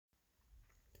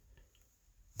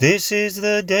This is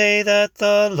the day that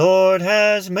the Lord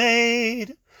has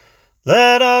made.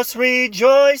 Let us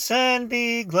rejoice and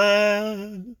be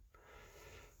glad.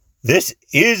 This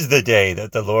is the day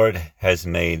that the Lord has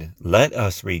made. Let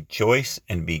us rejoice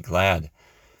and be glad.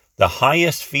 The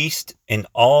highest feast in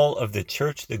all of the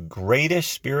church, the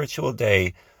greatest spiritual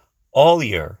day all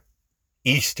year,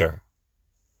 Easter.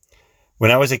 When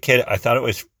I was a kid, I thought it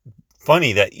was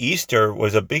funny that Easter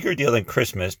was a bigger deal than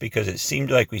Christmas because it seemed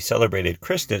like we celebrated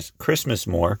Christmas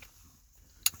more.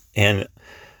 And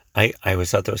I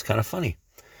always thought that was kind of funny.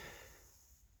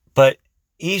 But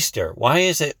Easter, why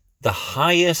is it the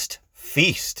highest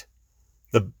feast,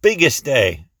 the biggest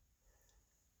day?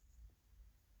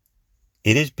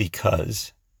 It is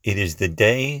because it is the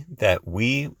day that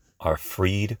we are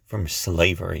freed from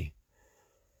slavery.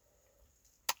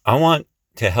 I want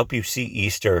to help you see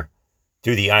Easter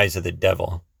through the eyes of the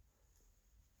devil.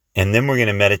 And then we're going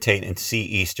to meditate and see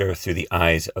Easter through the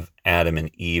eyes of Adam and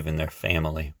Eve and their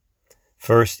family.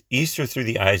 First, Easter through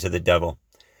the eyes of the devil.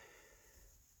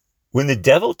 When the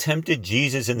devil tempted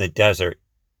Jesus in the desert,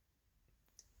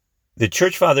 the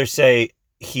church fathers say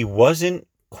he wasn't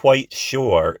quite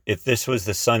sure if this was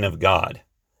the Son of God.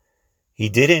 He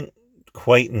didn't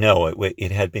quite know it.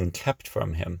 It had been kept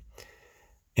from him.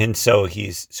 And so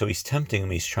he's tempting him.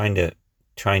 He's trying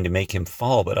to make him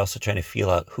fall, but also trying to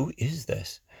feel out, who is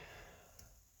this?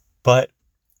 But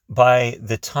by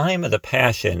the time of the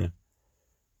Passion,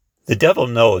 the devil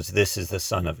knows this is the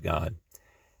Son of God.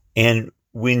 And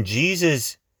when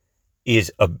Jesus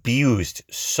is abused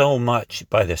so much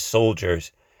by the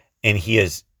soldiers, and he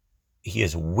is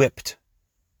whipped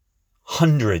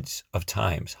hundreds of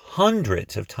times,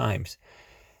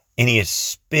 and he is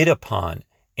spit upon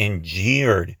and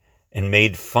jeered and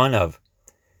made fun of,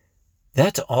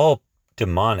 that's all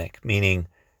demonic, meaning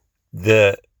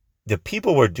the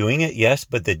people were doing it, yes,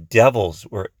 but the devils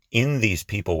were in these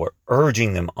people, were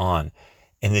urging them on.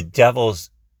 And the devils,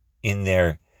 in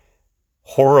their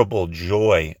horrible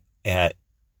joy at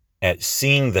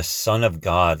seeing the Son of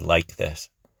God like this.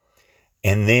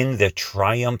 And then the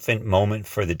triumphant moment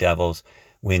for the devils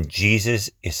when Jesus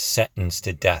is sentenced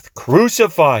to death.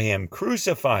 Crucify him,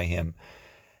 crucify him.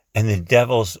 And the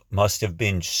devils must have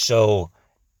been so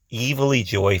evilly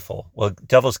joyful. Well,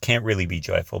 devils can't really be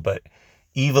joyful, but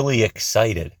evilly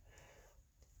excited.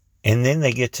 And then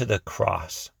they get to the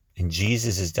cross, and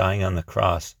Jesus is dying on the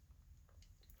cross.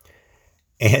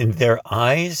 And their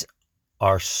eyes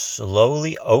are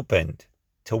slowly opened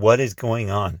to what is going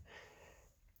on.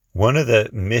 One of the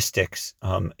mystics,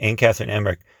 Anne Catherine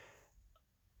Emmerich,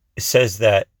 says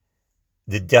that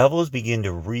the devils begin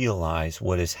to realize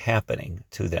what is happening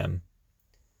to them.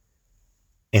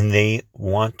 And they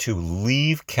want to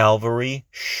leave Calvary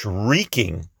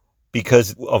shrieking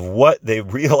because of what they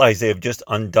realize they have just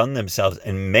undone themselves.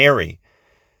 And Mary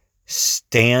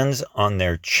stands on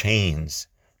their chains,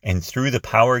 and through the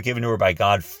power given to her by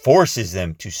God, forces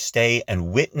them to stay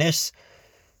and witness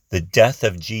the death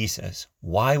of Jesus.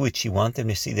 Why would she want them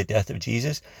to see the death of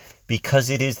Jesus? Because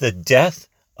it is the death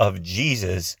of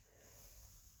Jesus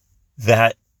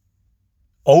that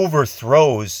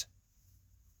overthrows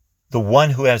the one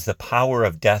who has the power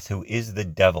of death, who is the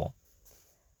devil.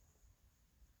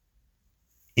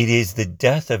 It is the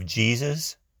death of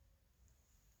Jesus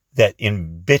that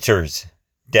embitters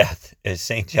death, as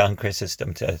St. John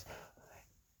Chrysostom says.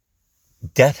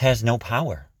 Death has no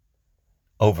power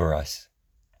over us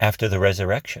after the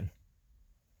resurrection.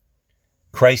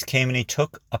 Christ came and he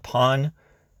took upon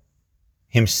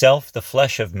himself the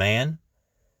flesh of man,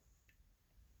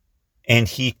 and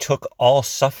he took all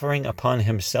suffering upon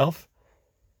himself,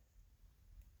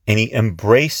 and he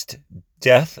embraced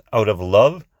death out of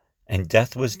love, and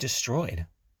death was destroyed.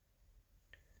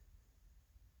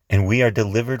 And we are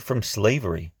delivered from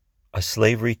slavery, a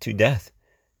slavery to death,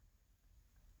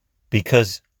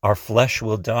 because our flesh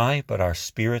will die, but our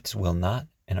spirits will not,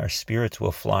 and our spirits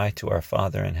will fly to our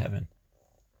Father in heaven.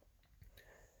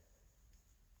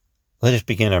 Let us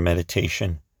begin our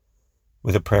meditation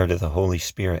with a prayer to the Holy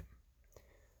Spirit.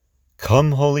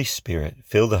 Come, Holy Spirit,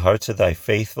 fill the hearts of thy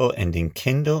faithful and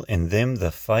enkindle in them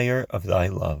the fire of thy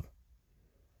love.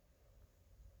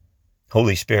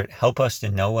 Holy Spirit, help us to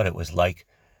know what it was like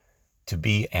to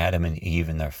be Adam and Eve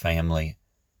and their family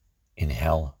in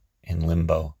hell, in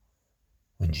limbo,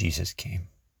 when Jesus came.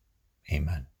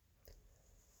 Amen.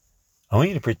 I want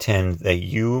you to pretend that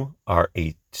you are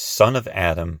a son of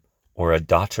Adam or a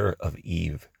daughter of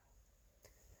Eve,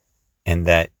 and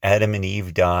that Adam and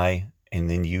Eve die, and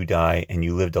then you die, and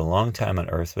you lived a long time on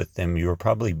earth with them. You were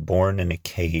probably born in a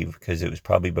cave, because it was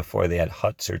probably before they had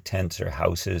huts or tents or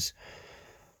houses.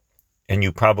 And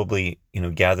you probably,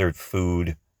 gathered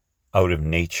food out of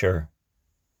nature.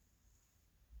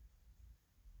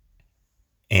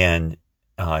 And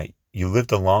you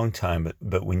lived a long time,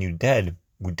 but when you died,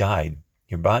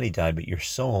 your body died, but your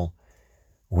soul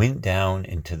went down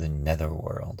into the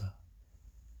netherworld,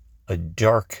 a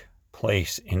dark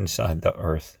place inside the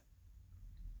earth.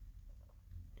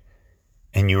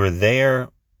 And you were there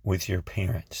with your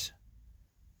parents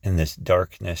in this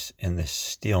darkness, in this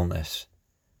stillness,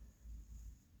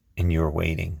 and you're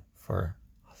waiting for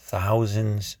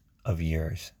thousands of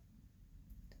years,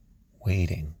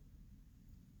 waiting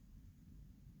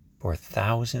for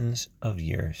thousands of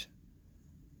years,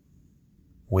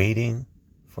 waiting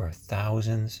for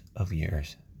thousands of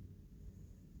years.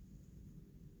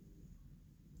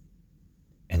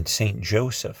 And Saint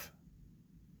Joseph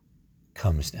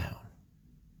comes down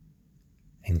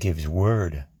and gives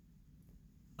word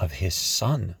of his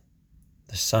son,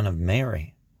 the Son of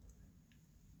Mary,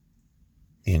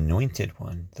 the Anointed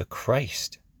One, the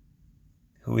Christ,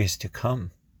 who is to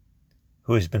come,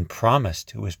 who has been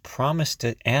promised, who was promised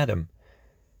to Adam.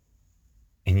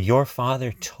 And your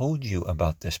father told you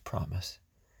about this promise.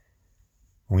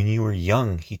 When you were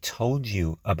young, he told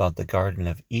you about the Garden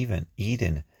of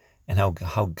Eden and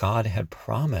how God had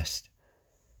promised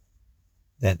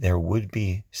that there would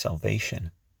be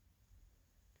salvation.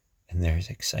 And there's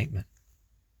excitement.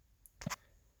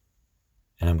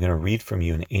 And I'm going to read from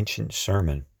you an ancient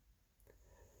sermon.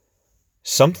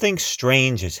 Something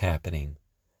strange is happening.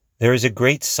 There is a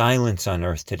great silence on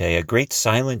earth today, a great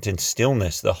silence and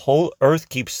stillness. The whole earth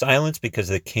keeps silence because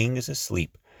the king is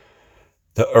asleep.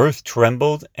 The earth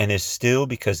trembled and is still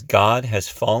because God has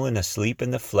fallen asleep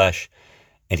in the flesh,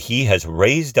 and he has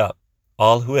raised up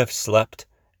all who have slept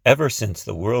ever since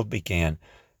the world began.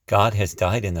 God has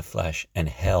died in the flesh, and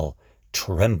hell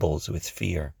trembles with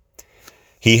fear.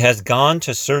 He has gone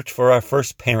to search for our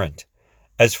first parent,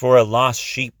 as for a lost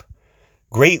sheep.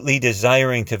 Greatly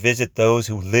desiring to visit those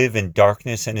who live in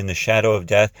darkness and in the shadow of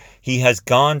death, he has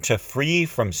gone to free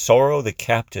from sorrow the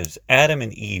captives, Adam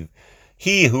and Eve.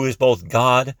 He who is both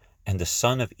God and the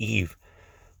son of Eve.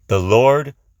 The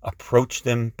Lord approached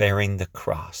them bearing the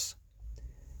cross.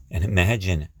 And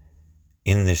imagine,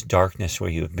 in this darkness where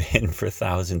you have been for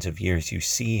thousands of years, you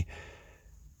see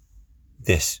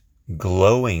this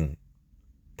glowing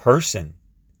person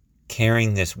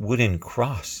carrying this wooden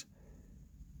cross.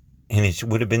 And it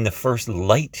would have been the first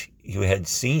light you had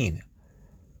seen.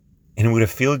 And it would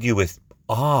have filled you with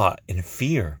awe and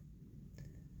fear.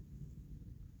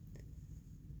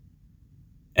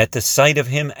 At the sight of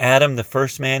him, Adam, the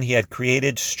first man he had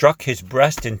created, struck his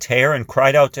breast in terror and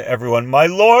cried out to everyone, "My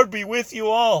Lord be with you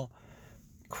all."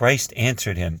 Christ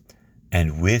answered him,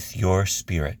 "And with your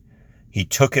spirit." He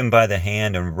took him by the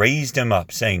hand and raised him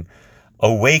up, saying,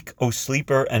 "Awake, O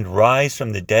sleeper, and rise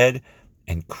from the dead,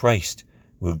 and Christ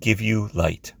will give you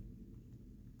light."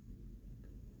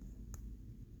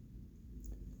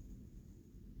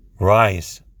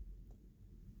 Rise.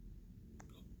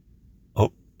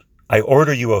 I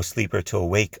order you, O sleeper, to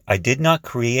awake. I did not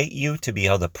create you to be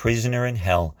held a prisoner in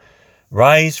hell.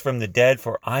 Rise from the dead,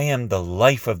 for I am the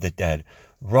life of the dead.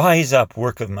 Rise up,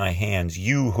 work of my hands,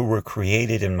 you who were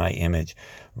created in my image.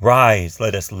 Rise,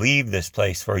 let us leave this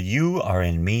place, for you are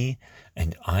in me,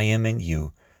 and I am in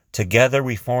you. Together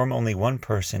we form only one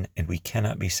person, and we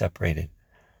cannot be separated.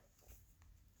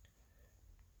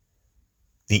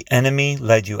 The enemy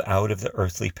led you out of the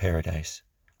earthly paradise.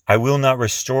 I will not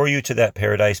restore you to that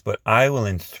paradise, but I will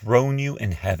enthrone you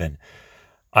in heaven.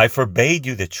 I forbade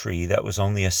you the tree that was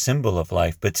only a symbol of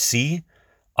life, but see,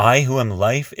 I who am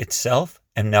life itself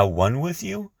am now one with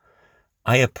you.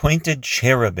 I appointed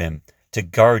cherubim to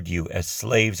guard you as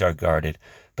slaves are guarded,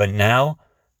 but now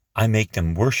I make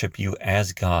them worship you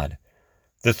as God.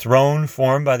 The throne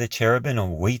formed by the cherubim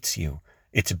awaits you,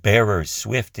 its bearers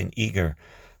swift and eager.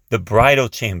 The bridal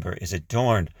chamber is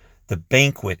adorned, the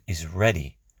banquet is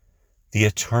ready. The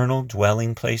eternal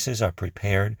dwelling places are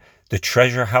prepared. The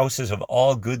treasure houses of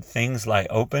all good things lie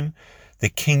open. The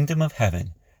kingdom of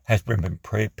heaven has been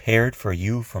prepared for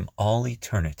you from all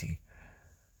eternity.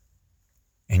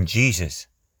 And Jesus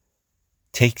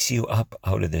takes you up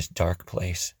out of this dark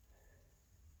place,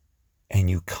 and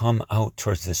you come out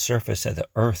towards the surface of the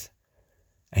earth,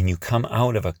 and you come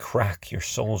out of a crack. Your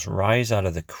souls rise out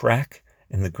of the crack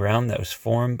in the ground that was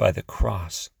formed by the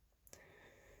cross.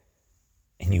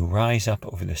 And you rise up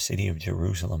over the city of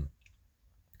Jerusalem.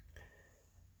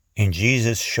 And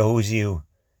Jesus shows you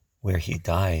where he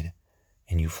died.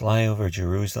 And you fly over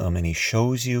Jerusalem, and he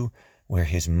shows you where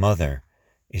his mother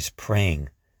is praying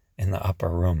in the upper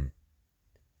room.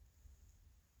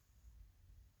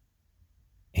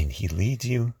 And he leads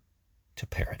you to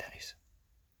paradise.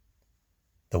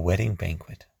 the wedding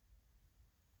banquet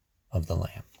of the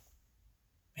Lamb.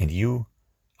 And you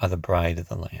are the bride of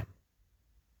the Lamb.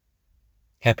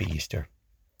 Happy Easter.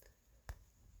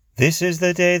 This is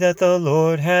the day that the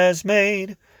Lord has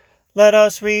made. Let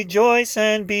us rejoice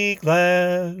and be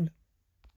glad.